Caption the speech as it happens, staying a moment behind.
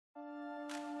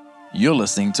You're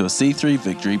listening to a C3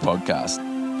 Victory podcast.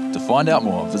 To find out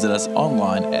more, visit us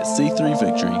online at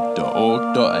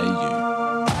c3victory.org.au.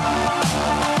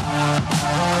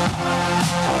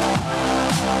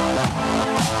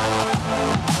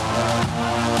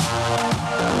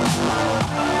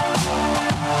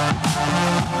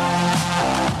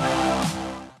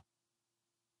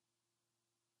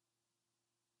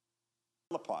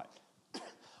 Philippi.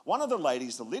 One of the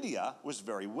ladies, Lydia, was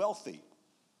very wealthy.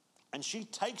 And she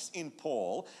takes in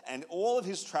Paul and all of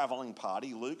his traveling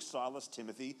party, Luke, Silas,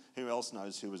 Timothy, who else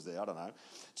knows who was there, I don't know.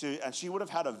 And she would have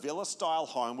had a villa-style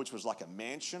home, which was like a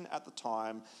mansion at the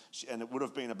time, and it would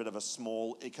have been a bit of a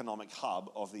small economic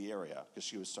hub of the area because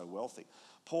she was so wealthy.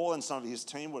 Paul and some of his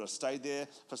team would have stayed there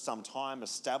for some time,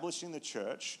 establishing the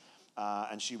church,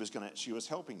 and she was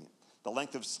helping him. The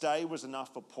length of stay was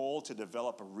enough for Paul to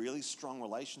develop a really strong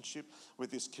relationship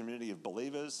with this community of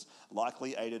believers,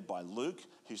 likely aided by Luke,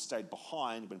 who stayed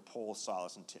behind when Paul,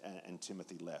 Silas, and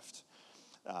Timothy left.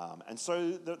 And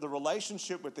so the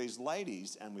relationship with these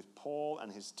ladies and with Paul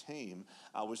and his team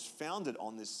was founded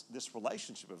on this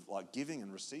relationship of like giving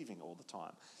and receiving all the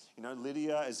time. You know,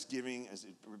 Lydia is giving, has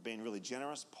been really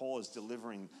generous. Paul is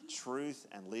delivering truth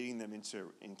and leading them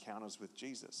into encounters with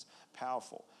Jesus.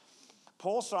 Powerful.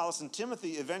 Paul, Silas, and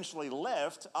Timothy eventually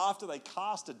left after they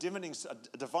cast a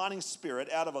divining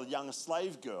spirit out of a young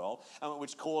slave girl,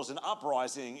 which caused an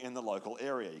uprising in the local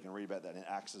area. You can read about that in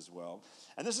Acts as well.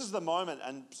 And this is the moment.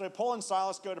 And so Paul and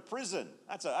Silas go to prison.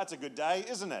 That's a good day,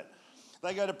 isn't it?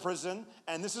 They go to prison,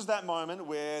 and this is that moment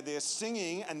where they're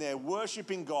singing and they're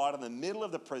worshiping God in the middle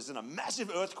of the prison. A massive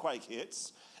earthquake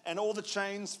hits, and all the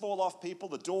chains fall off people.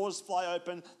 The doors fly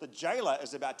open. The jailer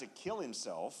is about to kill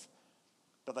himself.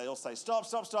 But they all say, stop,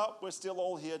 we're still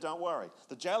all here, don't worry.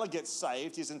 The jailer gets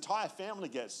saved, his entire family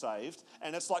gets saved,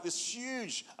 and it's like this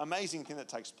huge, amazing thing that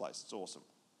takes place. It's awesome.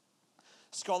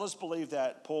 Scholars believe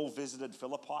that Paul visited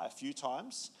Philippi a few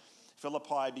times.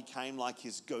 Philippi became like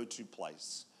his go-to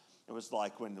place. It was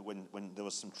like when there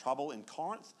was some trouble in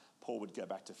Corinth, Paul would go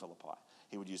back to Philippi.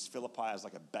 He would use Philippi as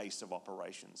like a base of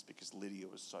operations because Lydia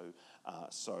was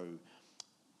so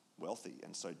wealthy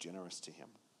and so generous to him.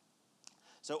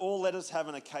 So all letters have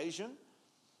an occasion,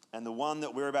 and the one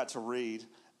that we're about to read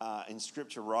in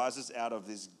Scripture rises out of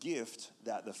this gift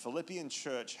that the Philippian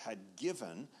church had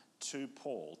given to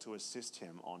Paul to assist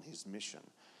him on his mission.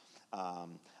 A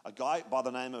guy by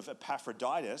the name of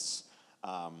Epaphroditus,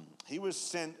 he was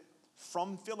sent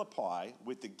from Philippi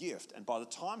with the gift, and by the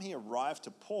time he arrived to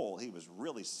Paul, he was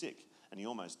really sick, and he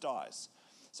almost dies.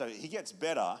 So he gets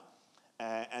better.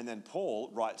 And then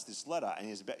Paul writes this letter and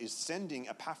is sending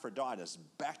Epaphroditus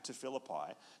back to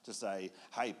Philippi to say,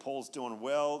 hey, Paul's doing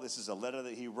well. This is a letter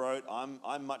that he wrote.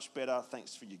 I'm much better.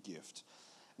 Thanks for your gift.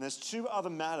 And there's two other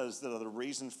matters that are the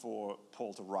reason for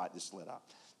Paul to write this letter.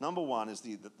 Number one is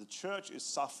that the church is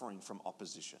suffering from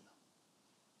opposition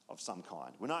of some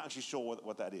kind. We're not actually sure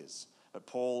what that is, but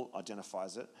Paul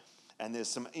identifies it. And there's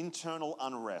some internal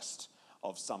unrest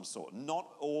of some sort. Not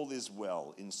all is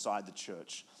well inside the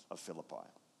church of Philippi.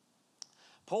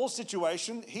 Paul's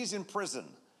situation, he's in prison.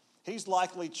 He's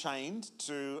likely chained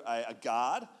to a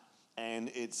guard, and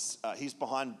he's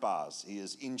behind bars. He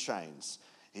is in chains.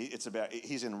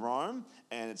 He's in Rome,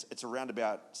 and it's around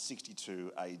about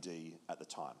 62 AD at the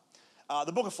time.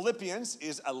 The book of Philippians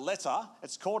is a letter.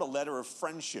 It's called a letter of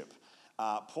friendship.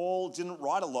 Paul didn't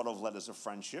write a lot of letters of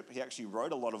friendship. He actually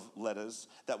wrote a lot of letters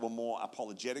that were more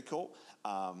apologetical.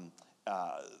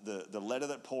 The letter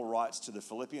that Paul writes to the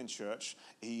Philippian church,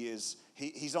 he's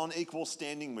on equal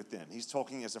standing with them. He's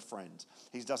talking as a friend.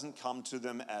 He doesn't come to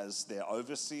them as their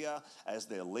overseer, as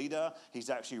their leader. He's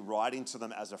actually writing to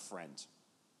them as a friend,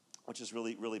 which is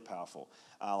really, really powerful.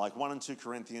 Like 1 and 2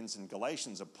 Corinthians and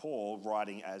Galatians are Paul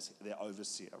writing as their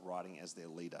overseer, writing as their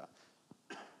leader.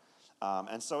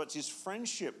 And so it's his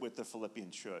friendship with the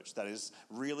Philippian church that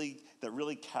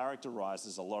really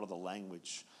characterizes a lot of the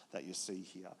language that you see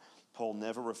here. Paul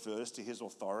never refers to his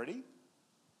authority.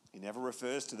 He never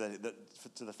refers to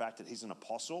the fact that he's an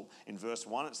apostle. In verse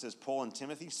 1, it says, Paul and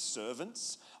Timothy,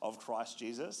 servants of Christ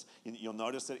Jesus. You'll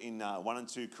notice that in 1 and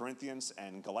 2 Corinthians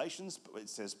and Galatians, it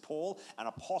says Paul, an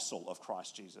apostle of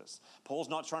Christ Jesus. Paul's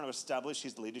not trying to establish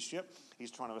his leadership.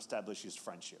 He's trying to establish his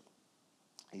friendship.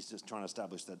 He's just trying to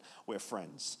establish that we're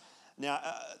friends. Now,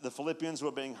 the Philippians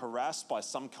were being harassed by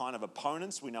some kind of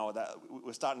opponents. We know that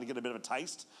we're starting to get a bit of a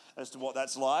taste as to what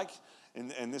that's like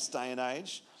in this day and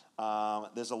age.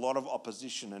 There's a lot of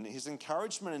opposition, and his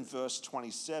encouragement in verse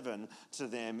 27 to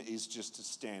them is just to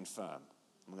stand firm.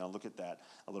 I'm going to look at that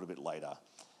a little bit later.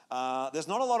 There's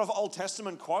not a lot of Old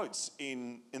Testament quotes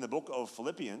in the book of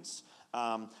Philippians.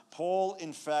 Paul,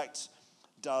 in fact,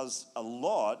 does a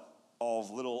lot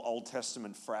of little Old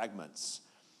Testament fragments.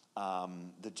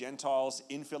 The Gentiles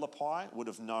in Philippi would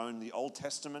have known the Old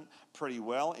Testament pretty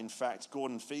well. In fact,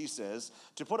 Gordon Fee says,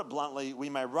 to put it bluntly, we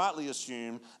may rightly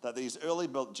assume that these early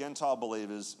Gentile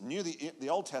believers knew the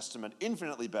Old Testament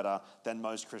infinitely better than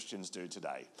most Christians do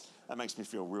today. That makes me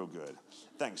feel real good.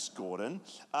 Thanks, Gordon.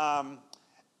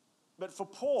 But for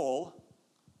Paul,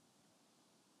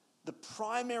 the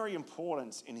primary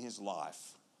importance in his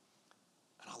life,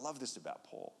 and I love this about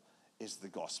Paul, is the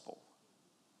gospel.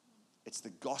 It's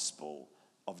the gospel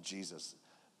of Jesus.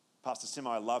 Pastor Simo,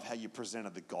 I love how you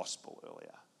presented the gospel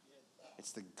earlier.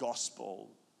 It's the gospel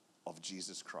of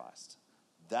Jesus Christ.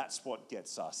 That's what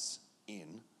gets us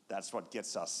in. That's what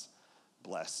gets us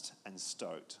blessed and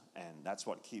stoked. And that's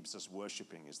what keeps us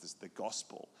worshiping, is the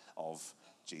gospel of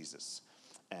Jesus.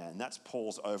 And that's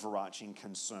Paul's overarching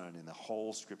concern in the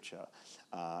whole scripture,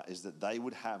 is that they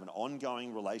would have an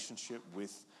ongoing relationship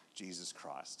with Jesus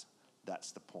Christ.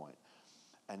 That's the point.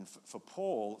 And for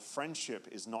Paul, friendship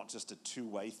is not just a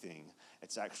two-way thing.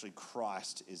 It's actually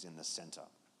Christ is in the center.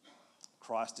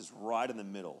 Christ is right in the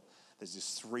middle. There's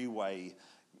this three-way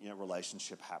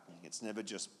relationship happening. It's never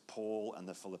just Paul and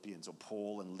the Philippians, or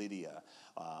Paul and Lydia,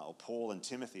 or Paul and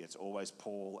Timothy. It's always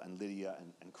Paul and Lydia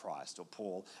and Christ, or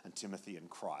Paul and Timothy and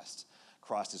Christ.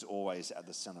 Christ is always at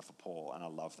the center for Paul, and I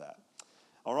love that.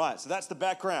 All right, so that's the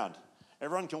background.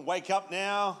 Everyone can wake up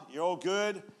now. You're all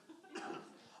good.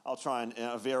 I'll try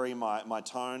and vary my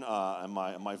tone and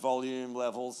my volume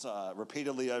levels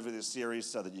repeatedly over this series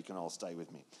so that you can all stay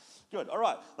with me. Good. All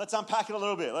right. Let's unpack it a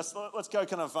little bit. Let's go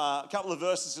kind of a couple of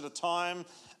verses at a time,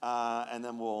 and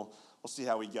then we'll see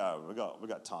how we go. We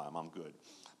got time. I'm good.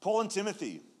 Paul and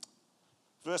Timothy,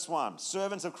 verse 1.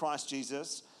 Servants of Christ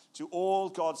Jesus, to all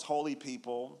God's holy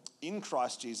people in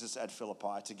Christ Jesus at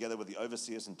Philippi, together with the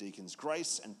overseers and deacons,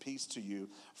 grace and peace to you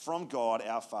from God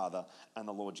our Father and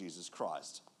the Lord Jesus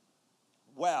Christ.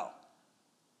 Wow.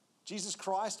 Jesus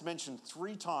Christ mentioned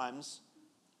 3 times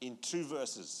in 2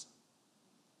 verses.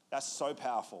 That's so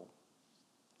powerful,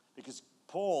 because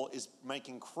Paul is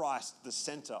making Christ the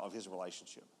center of his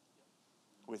relationship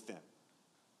with them.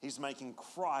 He's making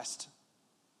Christ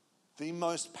the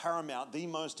most paramount, the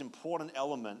most important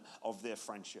element of their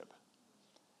friendship.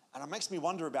 And it makes me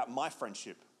wonder about my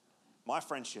friendships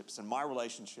and my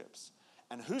relationships.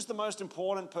 And who's the most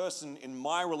important person in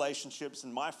my relationships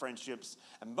and my friendships?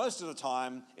 And most of the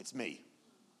time, it's me.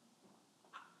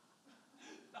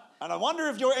 And I wonder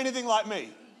if you're anything like me.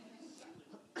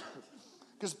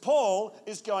 Because Paul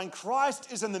is going,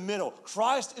 Christ is in the middle.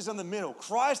 Christ is in the middle.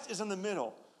 Christ is in the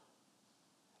middle.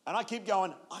 And I keep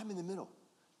going, I'm in the middle.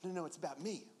 No, it's about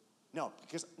me. No,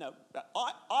 because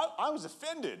I was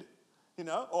offended,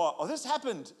 or this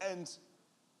happened. And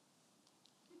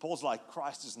Paul's like,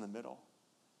 Christ is in the middle.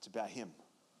 It's about him.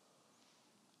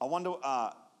 I wonder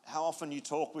how often you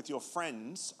talk with your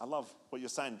friends. I love what you're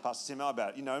saying, Pastor Simo,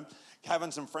 about,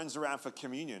 having some friends around for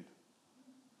communion.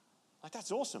 Like,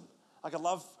 that's awesome. Like, I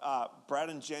love Brad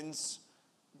and Jen's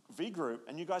V group,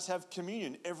 and you guys have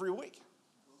communion every week.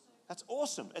 That's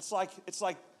awesome. It's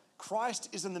like Christ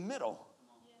is in the middle.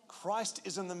 Christ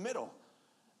is in the middle.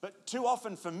 But too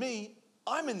often for me,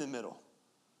 I'm in the middle.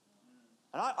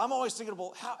 And I'm always thinking,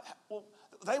 well,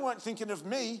 they weren't thinking of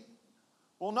me.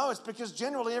 Well, no, it's because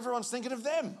generally everyone's thinking of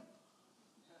them.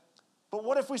 But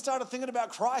what if we started thinking about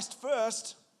Christ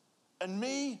first and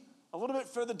me a little bit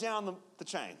further down the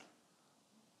chain?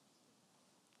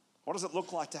 What does it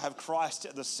look like to have Christ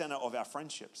at the center of our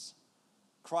friendships?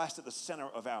 Christ at the center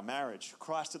of our marriage?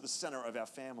 Christ at the center of our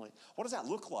family? What does that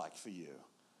look like for you?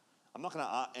 I'm not going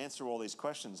to answer all these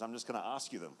questions. I'm just going to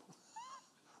ask you them.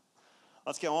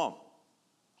 Let's go on.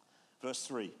 Verse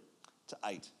 3 to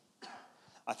 8.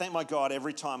 I thank my God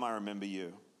every time I remember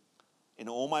you. In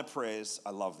all my prayers,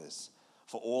 I love this.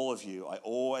 For all of you, I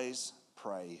always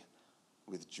pray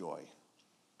with joy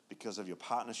because of your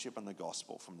partnership in the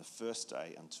gospel from the first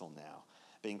day until now,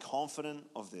 being confident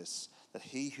of this, that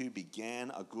he who began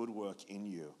a good work in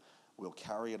you will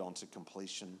carry it on to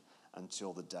completion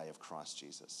until the day of Christ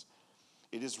Jesus.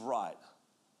 It is right.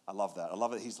 I love that. I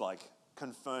love that he's like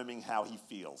confirming how he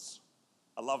feels.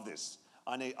 I love this.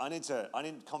 I need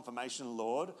confirmation,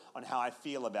 Lord, on how I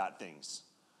feel about things.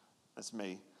 That's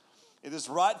me. It is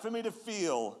right for me to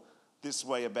feel this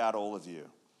way about all of you,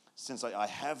 since I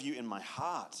have you in my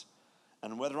heart.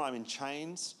 And whether I'm in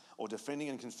chains or defending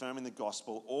and confirming the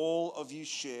gospel, all of you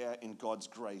share in God's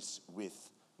grace with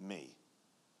me.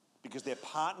 Because they're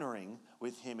partnering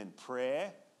with him in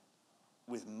prayer,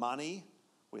 with money,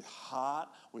 with heart,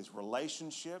 with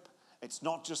relationship. It's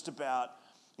not just about,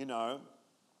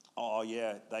 oh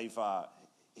yeah,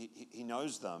 he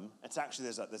knows them. It's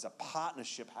actually, there's a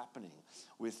partnership happening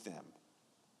with them.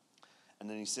 And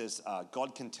then he says,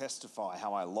 God can testify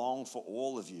how I long for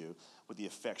all of you with the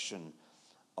affection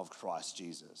of Christ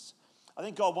Jesus. I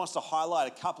think God wants to highlight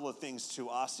a couple of things to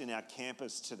us in our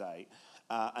campus today.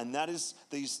 And that is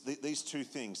these two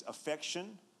things,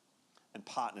 affection and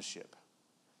partnership.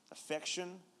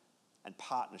 Affection and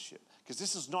partnership. Because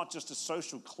this is not just a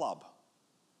social club,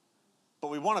 but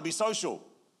we want to be social.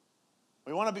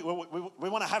 We want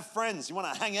to have friends. You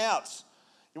want to hang out.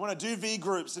 You want to do V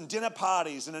groups and dinner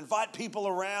parties and invite people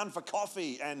around for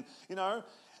coffee. And,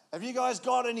 have you guys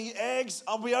got any eggs?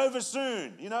 I'll be over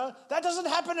soon. That doesn't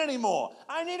happen anymore.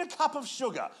 I need a cup of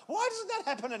sugar. Why doesn't that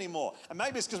happen anymore? And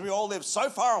maybe it's because we all live so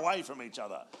far away from each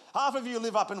other. Half of you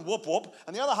live up in Whoop Whoop,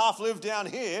 and the other half live down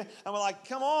here. And we're like,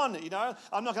 come on,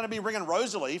 I'm not going to be ringing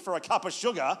Rosalie for a cup of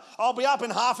sugar. I'll be up in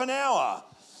half an hour.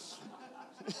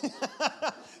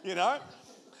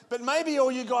 But maybe all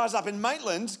you guys up in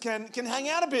Maitland can hang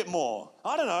out a bit more.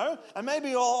 I don't know. And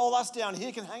maybe all us down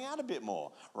here can hang out a bit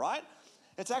more, right?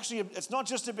 It's not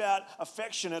just about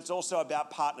affection, it's also about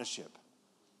partnership.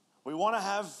 We want to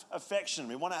have affection.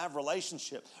 We want to have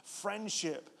relationship,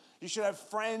 friendship. You should have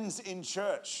friends in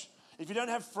church. If you don't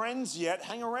have friends yet,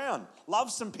 hang around. Love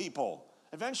some people.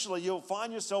 Eventually, you'll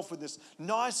find yourself with this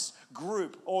nice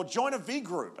group, or join a V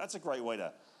group. That's a great way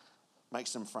to make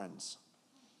some friends.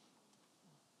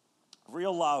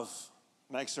 Real love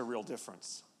makes a real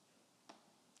difference.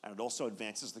 And it also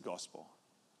advances the gospel,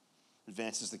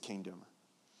 advances the kingdom.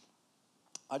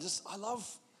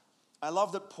 I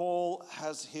love that Paul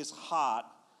has his heart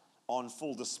on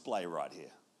full display right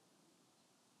here.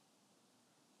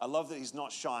 I love that he's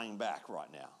not shying back right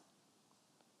now.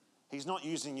 He's not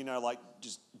using,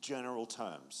 just general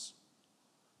terms.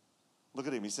 Look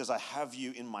at him. He says, I have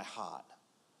you in my heart.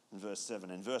 In verse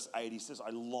 7. In verse 8, he says,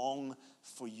 I long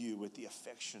for you with the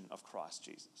affection of Christ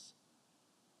Jesus.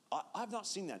 I've not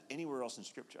seen that anywhere else in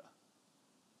Scripture.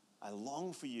 I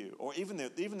long for you. Or even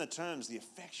the terms, the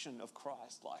affection of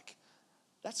Christ.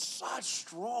 That's such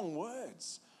strong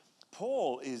words.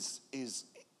 Paul is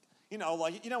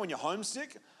when you're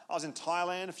homesick. I was in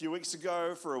Thailand a few weeks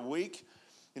ago for a week,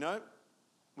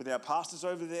 with our pastors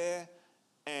over there.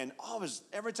 And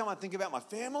every time I think about my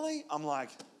family, I'm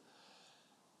like,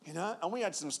 and we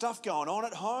had some stuff going on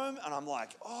at home, and I'm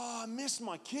like, I miss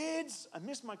my kids, I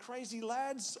miss my crazy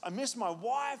lads, I miss my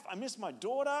wife, I miss my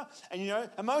daughter. And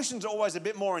emotions are always a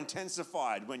bit more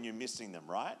intensified when you're missing them,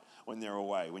 right? When you're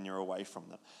away from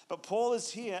them. But Paul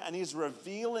is here, and he's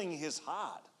revealing his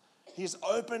heart. He's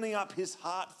opening up his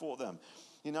heart for them.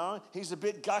 He's a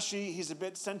bit gushy, he's a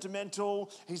bit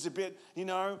sentimental, he's a bit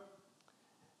emotional.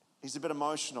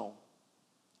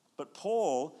 But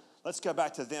Paul, let's go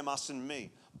back to them, us, and me.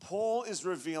 Paul is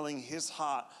revealing his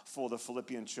heart for the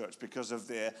Philippian church because of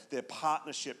their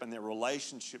partnership and their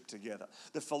relationship together.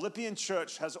 The Philippian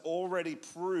church has already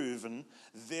proven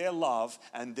their love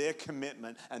and their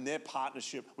commitment and their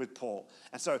partnership with Paul.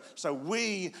 And so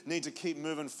we need to keep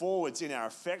moving forwards in our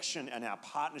affection and our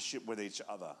partnership with each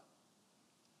other.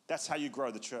 That's how you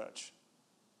grow the church.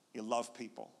 You love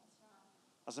people.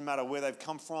 Doesn't matter where they've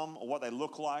come from or what they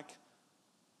look like.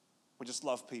 We just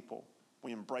love people.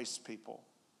 We embrace people.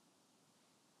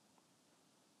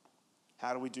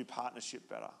 How do we do partnership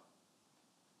better?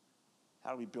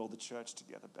 How do we build the church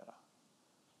together better?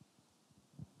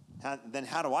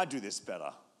 How do I do this better?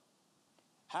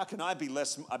 How can I be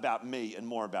less about me and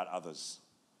more about others?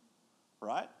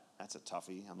 Right? That's a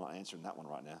toughie. I'm not answering that one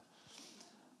right now.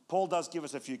 Paul does give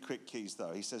us a few quick keys,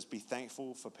 though. He says, be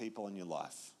thankful for people in your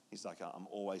life. He's like, I'm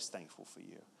always thankful for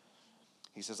you.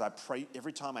 He says, I pray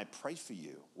every time I pray for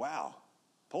you. Wow.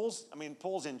 Paul's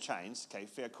in chains. Okay,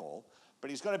 fair call. But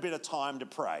he's got a bit of time to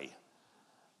pray.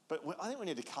 But I think we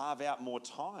need to carve out more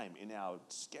time in our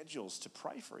schedules to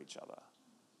pray for each other.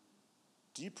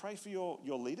 Do you pray for your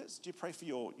leaders? Do you pray for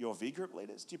your V group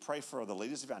leaders? Do you pray for the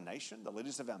leaders of our nation, the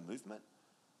leaders of our movement?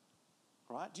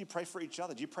 Right? Do you pray for each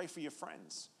other? Do you pray for your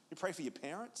friends? Do you pray for your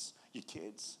parents, your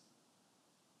kids?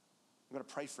 We've got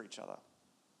to pray for each other.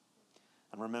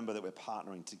 And remember that we're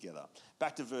partnering together.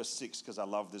 Back to verse 6, because I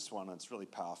love this one. It's really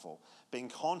powerful. Being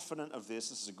confident of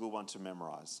this is a good one to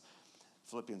memorize.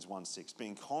 Philippians 1:6.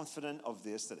 Being confident of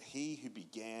this, that he who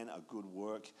began a good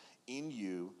work in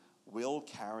you will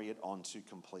carry it on to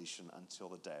completion until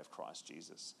the day of Christ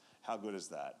Jesus. How good is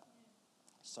that?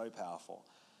 So powerful.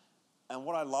 And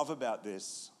what I love about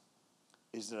this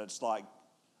is that it's like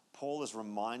Paul is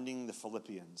reminding the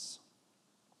Philippians,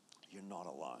 you're not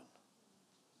alone.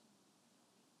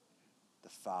 The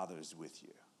Father is with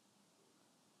you.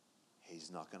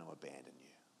 He's not going to abandon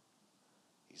you.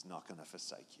 He's not going to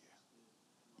forsake you.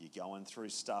 You're going through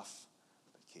stuff,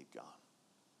 but keep going.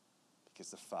 Because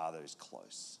the Father is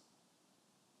close.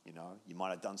 You know, you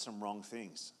might have done some wrong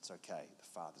things. It's okay. The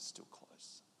Father's still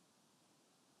close.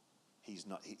 He's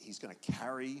going to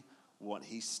carry what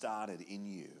he started in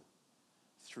you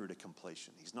through to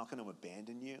completion. He's not going to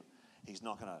abandon you. He's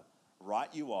not going to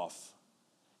write you off.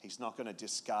 He's not going to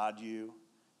discard you.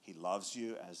 He loves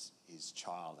you as his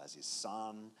child, as his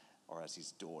son, or as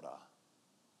his daughter.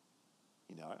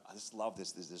 You know, I just love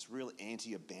this. There's this real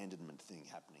anti-abandonment thing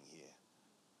happening here.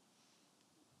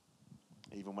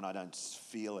 Even when I don't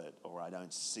feel it or I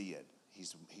don't see it,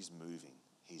 he's moving.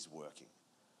 He's working.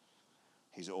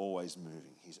 He's always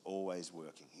moving. He's always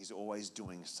working. He's always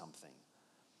doing something.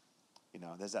 You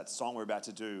know, there's that song we're about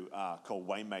to do called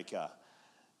Waymaker.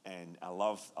 And I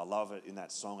love it in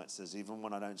that song. It says, even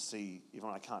when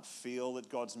I can't feel that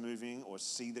God's moving or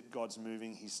see that God's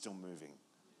moving, he's still moving.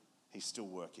 He's still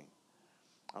working.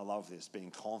 I love this,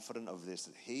 being confident of this,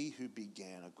 that he who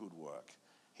began a good work,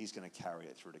 he's going to carry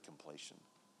it through to completion.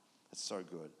 It's so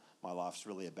good. My life's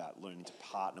really about learning to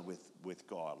partner with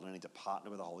God, learning to partner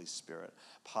with the Holy Spirit,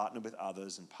 partner with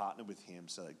others and partner with him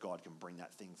so that God can bring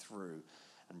that thing through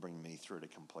and bring me through to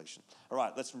completion. All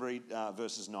right, let's read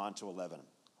verses 9 to 11.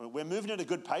 We're moving at a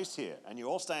good pace here, and you're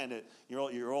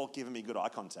all giving me good eye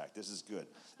contact. This is good.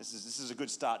 This is a good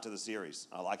start to the series.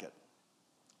 I like it.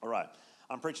 All right,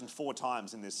 I'm preaching 4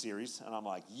 times in this series, and I'm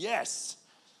like, yes!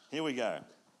 Here we go.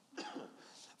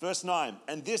 Verse 9,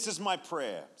 and this is my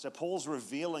prayer. So Paul's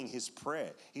revealing his prayer.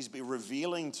 He's been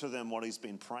revealing to them what he's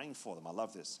been praying for them. I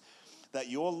love this. That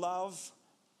your love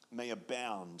may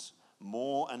abound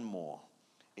more and more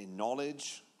in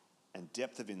knowledge and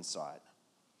depth of insight,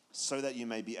 so that you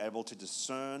may be able to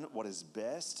discern what is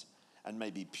best and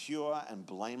may be pure and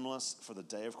blameless for the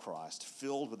day of Christ,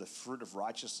 filled with the fruit of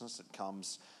righteousness that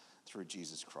comes through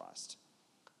Jesus Christ,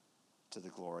 to the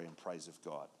glory and praise of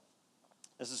God.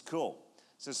 This is cool.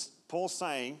 So Paul's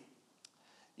saying,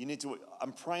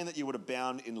 I'm praying that you would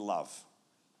abound in love.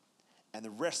 And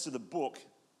the rest of the book,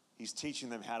 he's teaching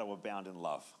them how to abound in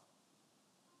love.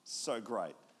 So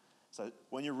great. So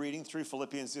when you're reading through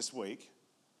Philippians this week,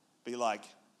 be like,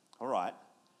 all right,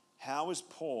 how is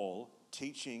Paul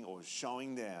teaching or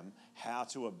showing them how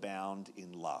to abound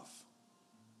in love?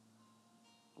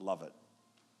 Love it.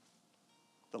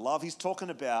 The love he's talking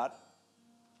about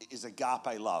is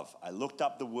agape love. I looked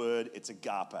up the word, it's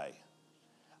agape.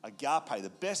 Agape,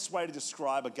 the best way to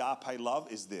describe agape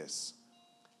love is this.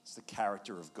 It's the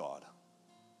character of God.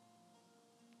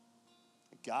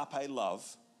 Agape love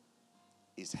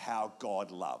is how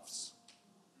God loves.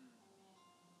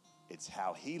 It's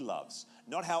how he loves.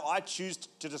 Not how I choose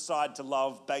to decide to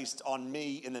love based on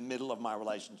me in the middle of my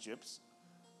relationships.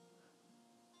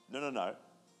 No.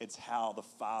 It's how the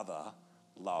Father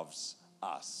loves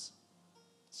us.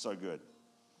 So good.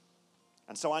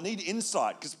 And so I need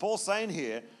insight, because Paul's saying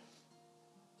here,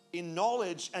 in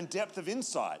knowledge and depth of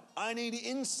insight, I need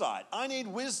insight. I need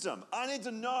wisdom. I need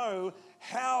to know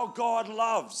how God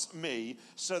loves me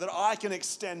so that I can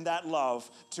extend that love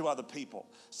to other people,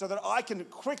 so that I can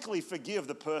quickly forgive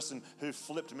the person who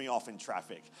flipped me off in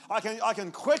traffic. I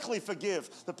can quickly forgive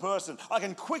the person. I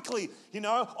can quickly,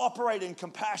 operate in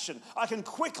compassion. I can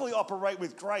quickly operate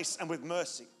with grace and with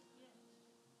mercy.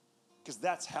 Because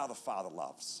that's how the Father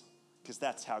loves. Because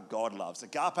that's how God loves.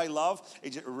 Agape love,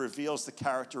 it reveals the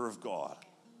character of God.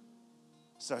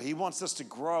 So he wants us to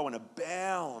grow and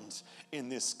abound in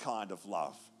this kind of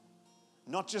love.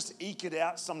 Not just eke it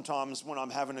out sometimes when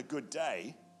I'm having a good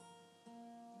day,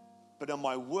 but on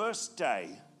my worst day,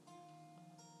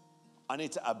 I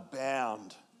need to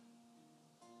abound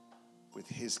with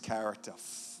his character,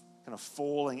 kind of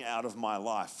falling out of my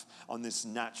life in this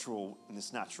natural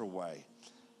way.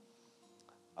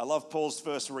 I love Paul's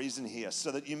first reason here, so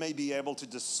that you may be able to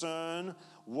discern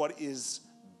what is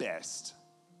best.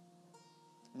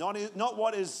 Not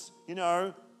what is,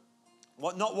 not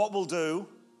what will do,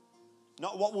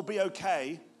 not what will be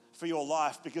okay for your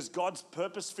life, because God's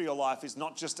purpose for your life is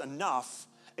not just enough.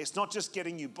 It's not just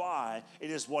getting you by.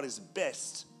 It is what is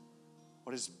best.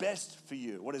 What is best for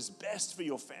you. What is best for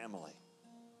your family.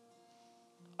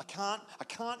 I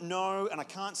can't know and I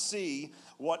can't see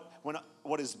what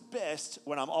is best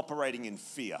when I'm operating in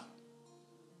fear.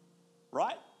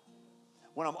 Right?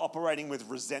 When I'm operating with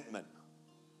resentment.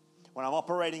 When I'm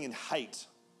operating in hate.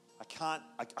 I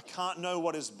can't know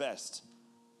what is best.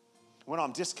 When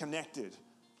I'm disconnected.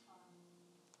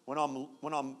 When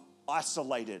I'm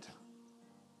isolated.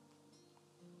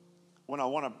 When I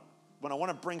want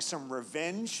to bring some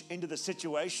revenge into the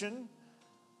situation,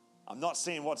 I'm not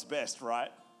seeing what's best, right?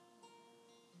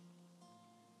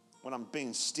 When I'm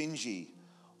being stingy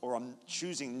or I'm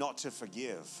choosing not to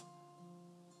forgive.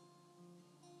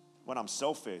 When I'm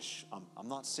selfish, I'm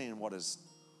not seeing what is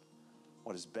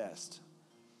best.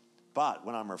 But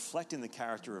when I'm reflecting the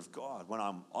character of God, when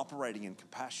I'm operating in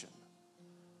compassion,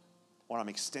 when I'm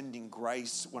extending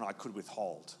grace when I could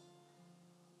withhold,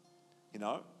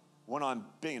 when I'm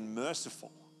being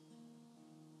merciful,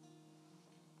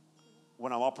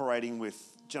 when I'm operating with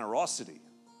generosity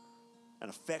and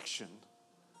affection,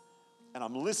 and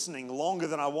I'm listening longer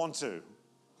than I want to,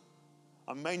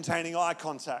 I'm maintaining eye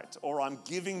contact, or I'm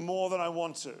giving more than I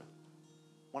want to,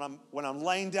 when I'm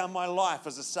laying down my life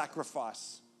as a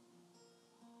sacrifice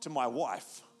to my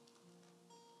wife,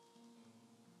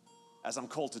 as I'm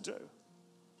called to do,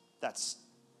 that's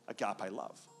agape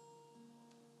love.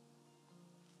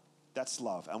 That's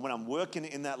love. And when I'm working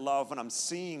in that love, when I'm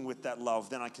seeing with that love,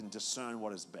 then I can discern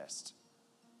what is best.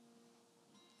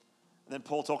 And then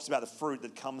Paul talks about the fruit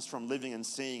that comes from living and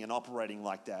seeing and operating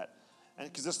like that. And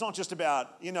because it's not just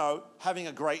about, having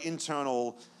a great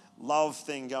internal love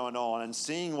thing going on and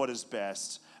seeing what is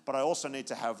best, but I also need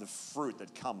to have the fruit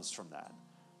that comes from that.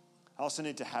 I also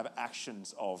need to have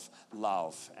actions of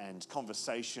love and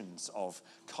conversations of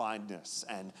kindness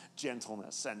and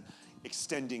gentleness and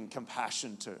extending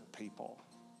compassion to people.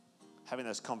 Having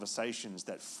those conversations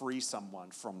that free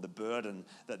someone from the burden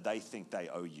that they think they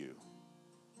owe you.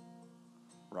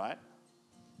 Right?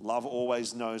 Love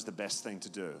always knows the best thing to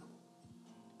do.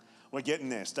 We're getting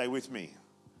there. Stay with me.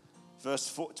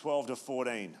 Verse 12 to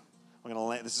 14.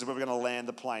 This is where we're going to land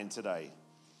the plane today.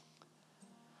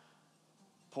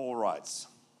 Paul writes,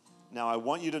 "Now I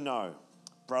want you to know,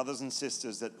 brothers and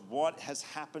sisters, that what has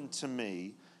happened to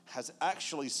me has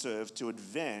actually served to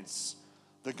advance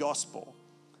the gospel.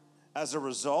 As a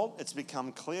result, it's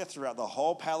become clear throughout the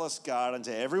whole palace guard and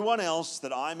to everyone else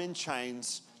that I'm in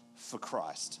chains for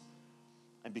Christ.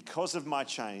 And because of my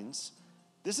chains,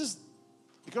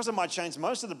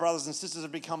 most of the brothers and sisters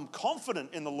have become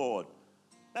confident in the Lord."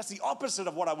 That's the opposite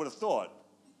of what I would have thought.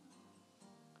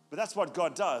 But that's what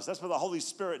God does. That's what the Holy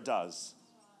Spirit does.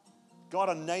 God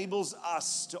enables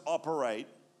us to operate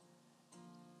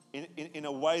in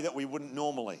a way that we wouldn't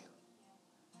normally.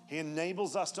 He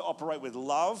enables us to operate with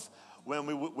love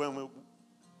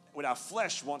when our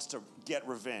flesh wants to get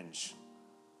revenge.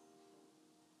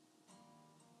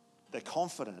 They're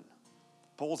confident.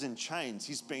 Paul's in chains.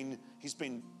 He's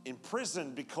been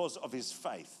imprisoned because of his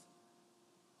faith.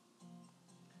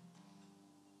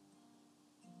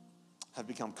 Have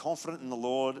become confident in the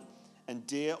Lord and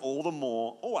dare all the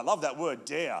more. Oh, I love that word,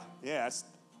 dare. Yeah,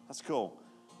 that's cool.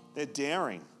 They're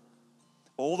daring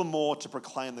all the more to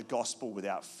proclaim the gospel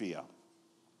without fear.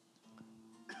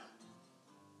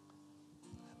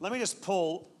 Let me just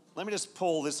pull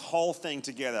this whole thing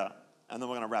together, and then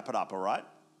we're going to wrap it up, all right?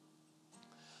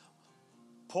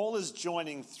 Paul is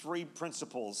joining three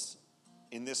principles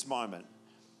in this moment: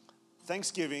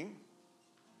 thanksgiving,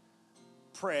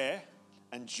 prayer,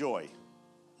 and joy.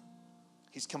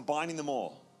 He's combining them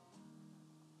all.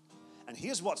 And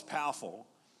here's what's powerful,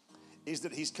 is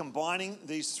that he's combining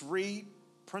these three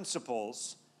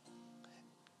principles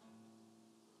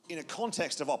in a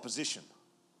context of opposition.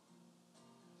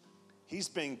 He's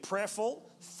being prayerful,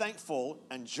 thankful,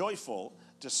 and joyful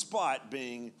despite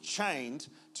being chained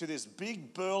to this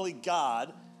big burly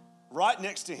guard right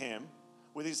next to him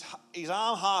with his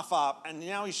arm half up, and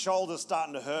now his shoulder's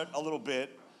starting to hurt a little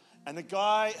bit. And the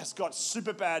guy has got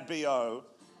super bad BO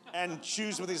and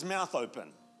chews with his mouth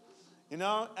open, and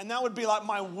that would be like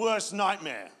my worst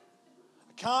nightmare.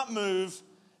 I can't move,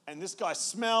 and this guy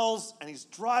smells, and he's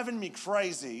driving me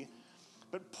crazy.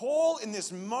 But Paul, in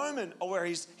this moment where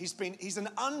he's an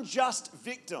unjust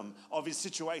victim of his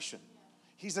situation.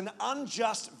 He's an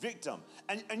unjust victim.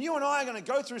 And you and I are going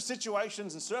to go through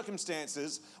situations and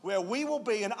circumstances where we will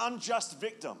be an unjust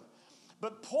victim.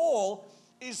 But Paul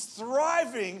is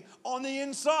thriving on the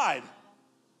inside.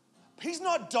 He's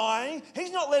not dying.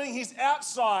 He's not letting his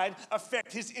outside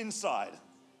affect his inside.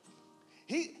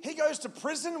 He goes to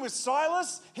prison with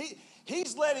Silas.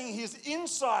 He's letting his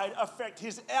inside affect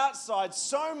his outside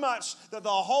so much that the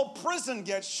whole prison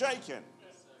gets shaken.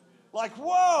 Like,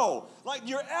 whoa, like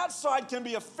your outside can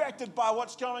be affected by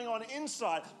what's going on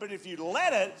inside, but if you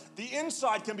let it, the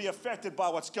inside can be affected by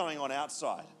what's going on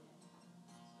outside.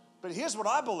 But here's what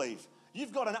I believe.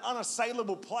 You've got an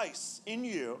unassailable place in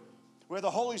you where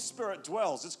the Holy Spirit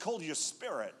dwells. It's called your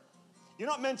spirit. You're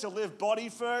not meant to live body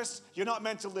first. You're not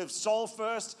meant to live soul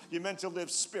first. You're meant to live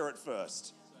spirit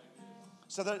first.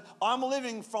 So that I'm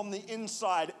living from the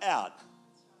inside out.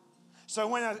 So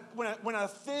when a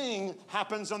thing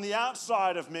happens on the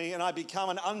outside of me and I become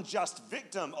an unjust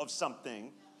victim of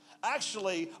something,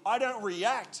 Actually, I don't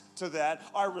react to that.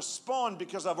 I respond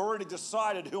because I've already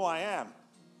decided who I am.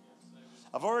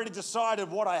 I've already decided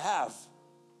what I have.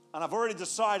 And I've already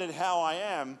decided how I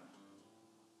am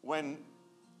when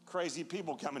crazy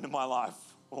people come into my life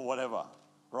or whatever,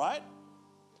 right?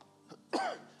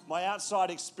 My outside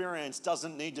experience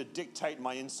doesn't need to dictate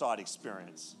my inside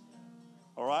experience,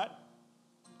 all right?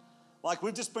 Like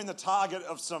we've just been the target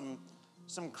of some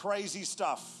crazy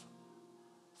stuff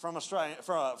from Australia,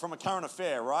 from a current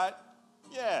affair, right?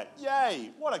 Yeah,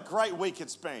 yay, what a great week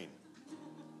it's been.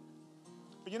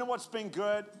 But you know what's been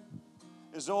good?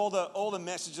 Is all the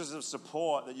messages of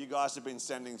support that you guys have been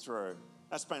sending through.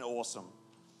 That's been awesome.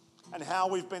 And how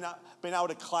we've been able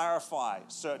to clarify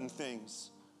certain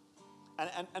things.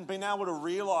 And being able to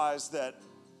realize that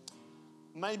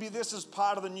maybe this is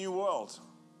part of the new world.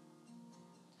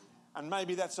 And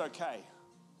maybe that's okay.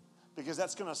 Because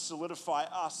that's going to solidify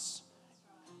us,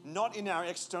 not in our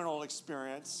external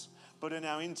experience, but in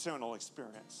our internal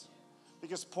experience.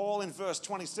 Because Paul in verse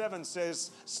 27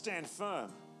 says, stand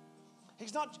firm.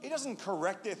 He doesn't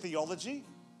correct their theology.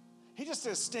 He just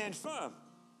says, stand firm.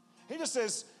 He just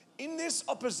says, in this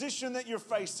opposition that you're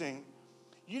facing,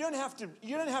 you don't have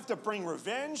to bring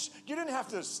revenge. You don't have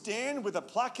to stand with a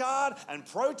placard and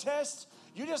protest.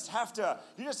 You just have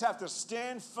to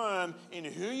stand firm in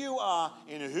who you are,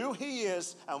 in who he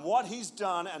is, and what he's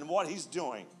done and what he's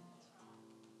doing.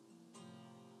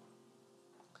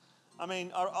 I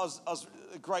mean, I was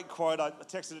a great quote. I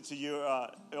texted it to you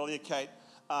earlier, Kate,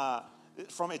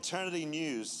 from Eternity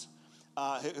News,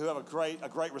 who have a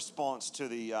great response to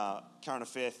the current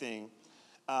affair thing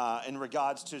in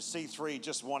regards to C3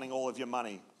 just wanting all of your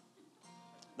money.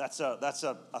 That's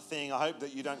a thing. I hope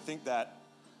that you don't think that.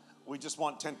 We just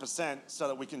want 10% so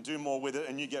that we can do more with it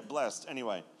and you get blessed.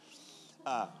 Anyway,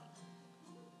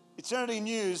 Eternity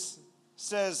News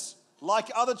says, like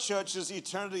other churches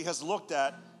Eternity has looked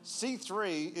at,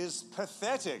 C3 is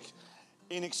pathetic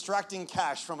in extracting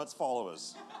cash from its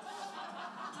followers.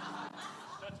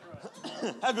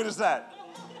 How good is that?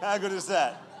 How good is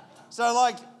that? So,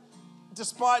 like,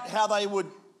 despite how they would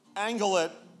angle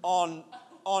it on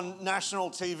national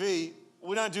TV,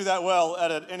 we don't do that well at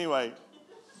it anyway.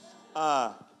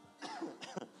 But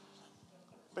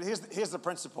here's the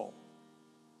principle.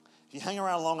 If you hang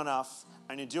around long enough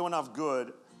and you do enough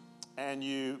good and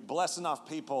you bless enough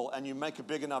people and you make a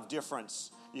big enough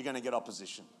difference, you're going to get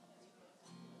opposition.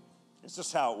 It's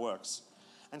just how it works.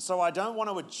 And so I don't want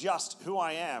to adjust who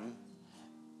I am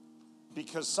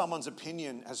because someone's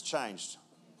opinion has changed.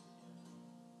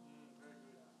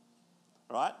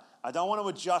 Right? I don't want to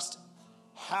adjust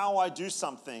how I do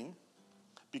something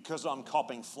because I'm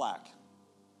copping flack.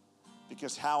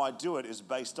 Because how I do it is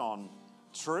based on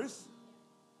truth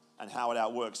and how it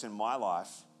outworks in my life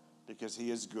because he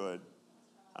is good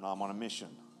and I'm on a mission.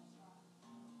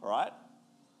 All right?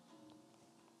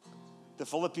 The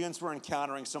Philippians were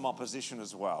encountering some opposition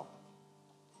as well.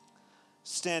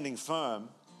 Standing firm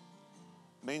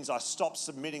means I stop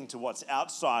submitting to what's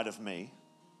outside of me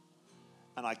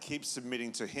and I keep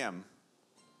submitting to him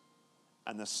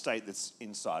and the state that's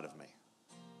inside of me.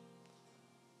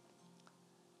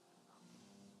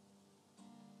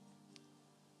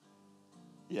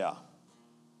 Yeah.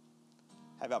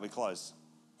 How about we close?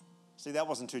 See, that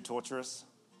wasn't too torturous.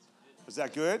 Was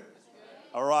that good?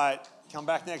 All right. Come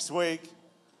back next week.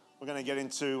 We're going to get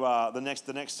into the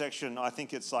next section. I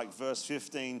think it's like verse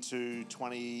 15 to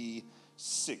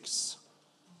 26.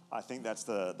 I think that's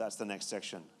the next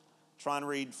section. Try and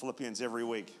read Philippians every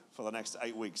week for the next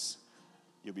 8 weeks.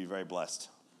 You'll be very blessed.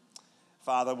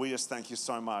 Father, we just thank you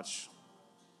so much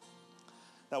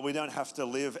that we don't have to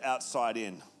live outside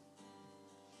in.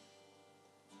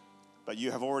 But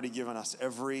you have already given us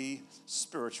every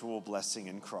spiritual blessing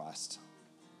in Christ.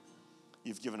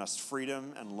 You've given us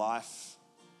freedom and life,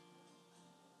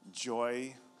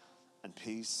 joy and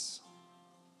peace,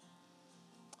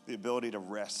 the ability to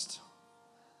rest,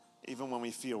 even when we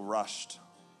feel rushed,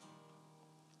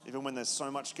 even when there's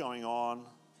so much going on,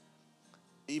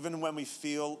 even when we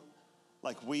feel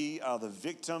like we are the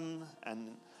victim and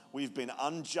we've been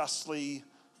unjustly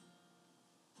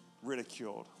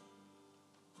ridiculed,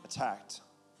 attacked.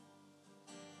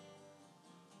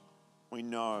 We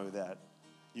know that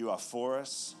you are for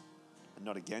us and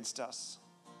not against us.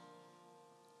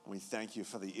 We thank you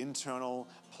for the internal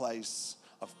place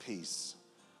of peace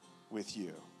with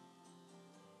you.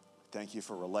 Thank you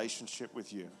for relationship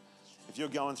with you. If you're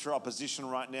going through opposition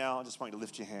right now, I just want you to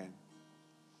lift your hand.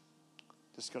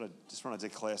 Just want to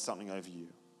declare something over you.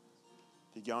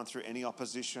 If you're going through any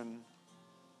opposition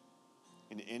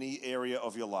in any area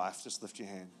of your life, just lift your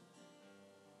hand.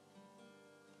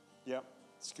 Yep.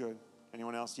 It's good.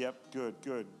 Anyone else? Yep, good,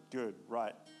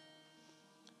 right.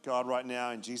 God, right now,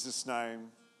 in Jesus' name,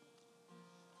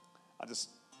 I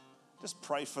just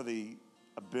pray for the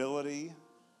ability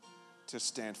to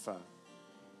stand firm.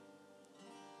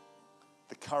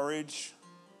 The courage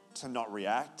to not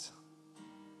react.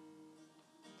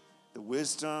 The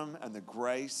wisdom and the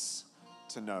grace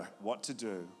to know what to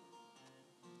do.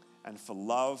 And for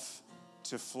love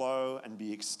to flow and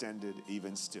be extended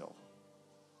even still.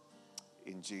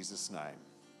 In Jesus' name.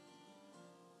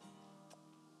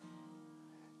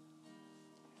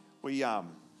 We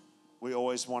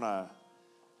always want to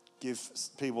give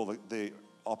people the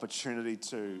opportunity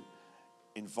to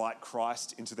invite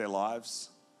Christ into their lives.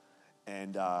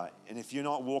 And if you're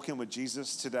not walking with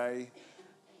Jesus today,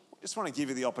 I just want to give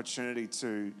you the opportunity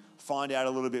to find out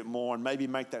a little bit more and maybe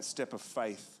make that step of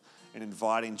faith in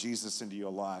inviting Jesus into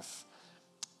your life.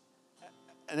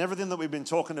 And everything that we've been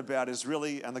talking about is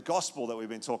really, and the gospel that we've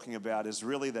been talking about is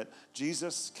really that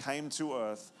Jesus came to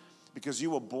earth because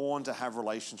you were born to have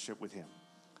relationship with him.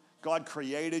 God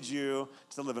created you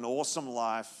to live an awesome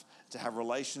life, to have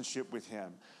relationship with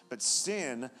him. But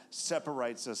sin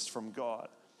separates us from God.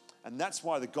 And that's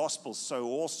why the gospel's so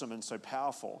awesome and so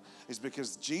powerful, is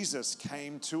because Jesus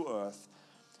came to earth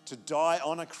to die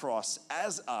on a cross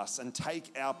as us and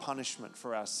take our punishment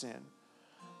for our sin.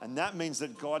 And that means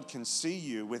that God can see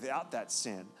you without that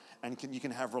sin, and you can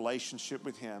have relationship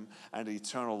with him and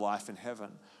eternal life in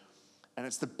heaven. And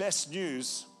it's the best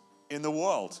news in the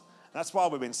world. That's why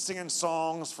we've been singing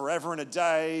songs forever and a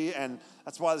day, and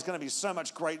that's why there's going to be so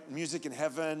much great music in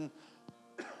heaven.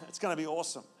 It's going to be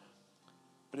awesome.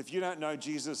 But if you don't know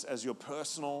Jesus as your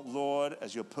personal Lord,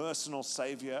 as your personal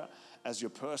Savior, as your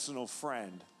personal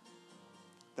friend,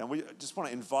 then we just want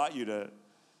to invite you to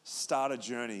start a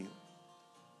journey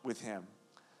with him.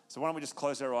 So why don't we just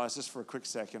close our eyes just for a quick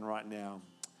second right now.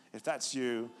 If that's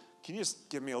you, can you just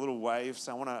give me a little wave?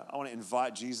 So I want to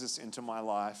invite Jesus into my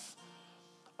life.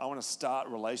 I want to start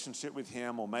a relationship with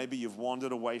him, or maybe you've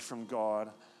wandered away from God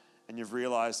and you've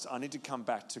realized, I need to come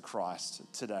back to Christ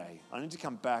today. I need to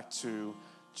come back to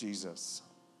Jesus.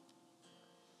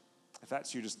 If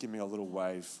that's you, just give me a little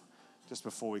wave just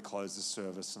before we close the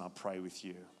service, and I'll pray with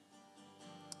you.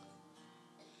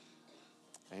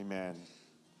 Amen.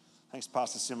 Thanks,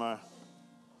 Pastor Simo.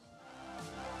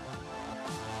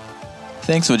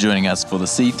 Thanks for joining us for the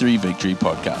C3 Victory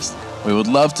podcast. We would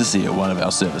love to see you at one of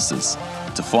our services.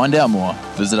 To find out more,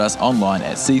 visit us online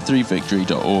at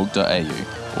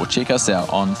c3victory.org.au or check us out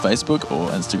on Facebook or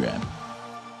Instagram.